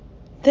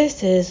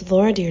This is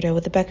Laura Deirdre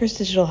with the Becker's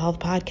Digital Health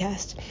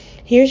Podcast.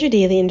 Here's your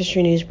daily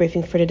industry news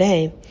briefing for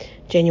today,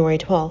 January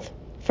 12th.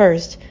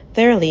 First,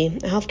 Verily,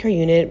 a healthcare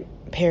unit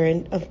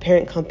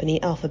parent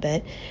company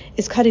Alphabet,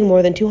 is cutting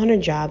more than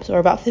 200 jobs, or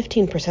about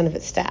 15% of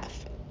its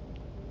staff.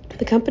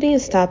 The company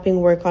is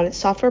stopping work on its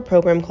software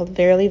program called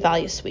Verily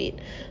Value Suite.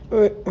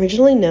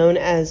 Originally known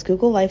as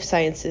Google Life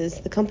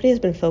Sciences, the company has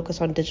been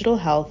focused on digital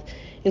health,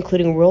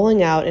 including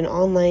rolling out an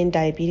online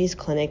diabetes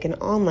clinic and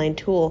online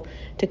tool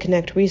to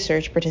connect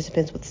research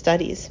participants with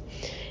studies.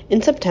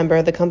 In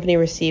September, the company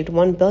received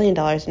 $1 billion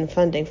in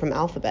funding from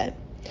Alphabet.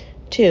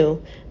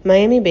 2.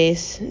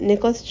 Miami-based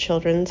Nicklaus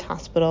Children's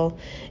Hospital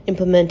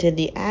implemented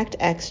the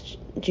ACT-X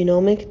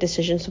genomic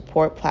decision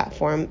support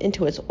platform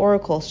into its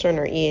Oracle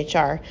Cerner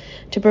EHR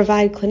to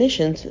provide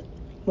clinicians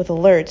with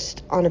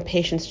alerts on a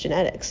patient's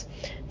genetics.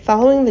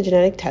 Following the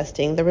genetic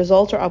testing, the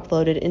results are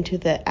uploaded into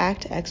the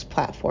ACT-X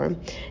platform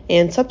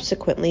and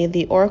subsequently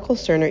the Oracle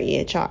Cerner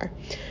EHR.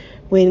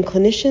 When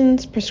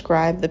clinicians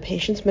prescribe the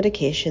patient's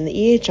medication, the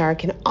EHR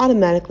can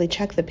automatically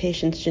check the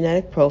patient's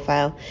genetic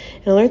profile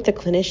and alert the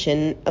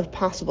clinician of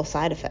possible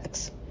side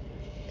effects.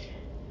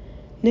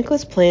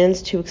 Nicklaus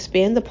plans to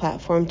expand the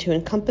platform to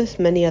encompass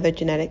many other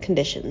genetic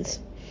conditions.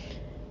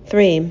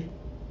 3.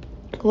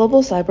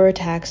 Global cyber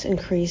attacks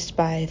increased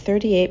by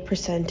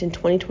 38% in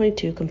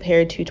 2022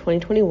 compared to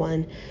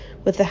 2021,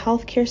 with the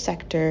healthcare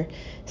sector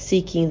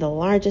seeking the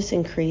largest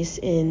increase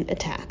in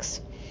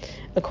attacks.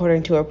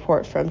 According to a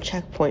report from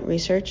Checkpoint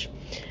Research,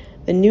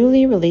 the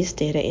newly released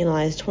data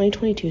analyzed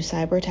 2022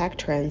 cyber attack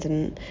trends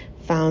and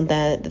found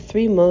that the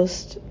three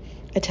most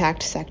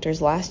attacked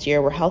sectors last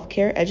year were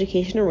healthcare,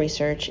 education and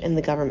research, and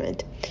the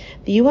government.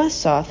 The U.S.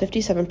 saw a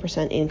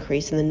 57%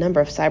 increase in the number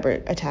of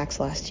cyber attacks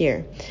last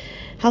year.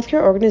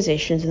 Healthcare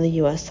organizations in the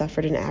U.S.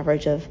 suffered an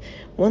average of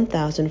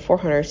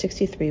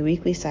 1,463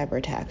 weekly cyber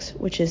attacks,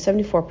 which is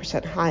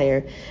 74%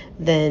 higher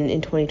than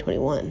in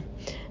 2021.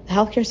 The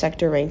healthcare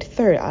sector ranked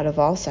third out of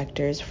all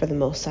sectors for the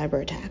most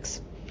cyber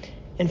attacks.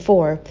 And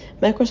 4,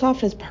 Microsoft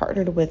has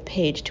partnered with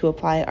Paige to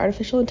apply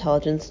artificial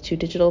intelligence to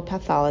digital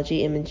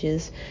pathology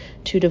images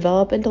to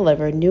develop and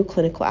deliver new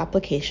clinical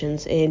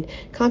applications in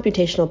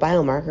computational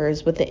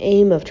biomarkers with the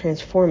aim of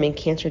transforming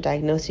cancer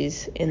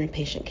diagnoses in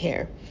patient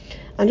care.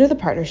 Under the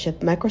partnership,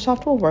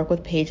 Microsoft will work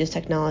with Paige's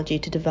technology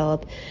to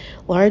develop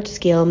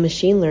large-scale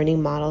machine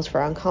learning models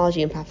for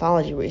oncology and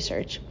pathology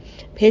research.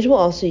 Paige will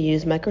also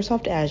use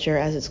Microsoft Azure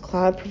as its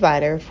cloud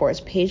provider for its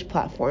Paige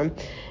platform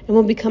and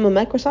will become a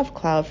Microsoft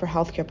Cloud for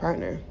Healthcare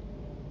partner.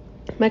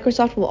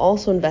 Microsoft will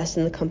also invest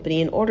in the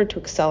company in order to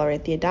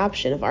accelerate the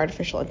adoption of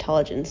artificial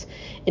intelligence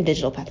in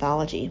digital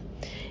pathology.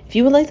 If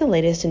you would like the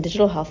latest in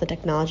digital health and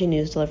technology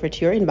news delivered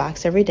to your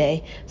inbox every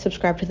day,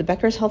 subscribe to the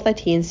Becker's Health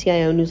IT and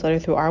CIO newsletter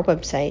through our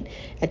website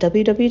at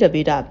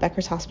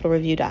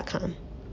www.beckershospitalreview.com.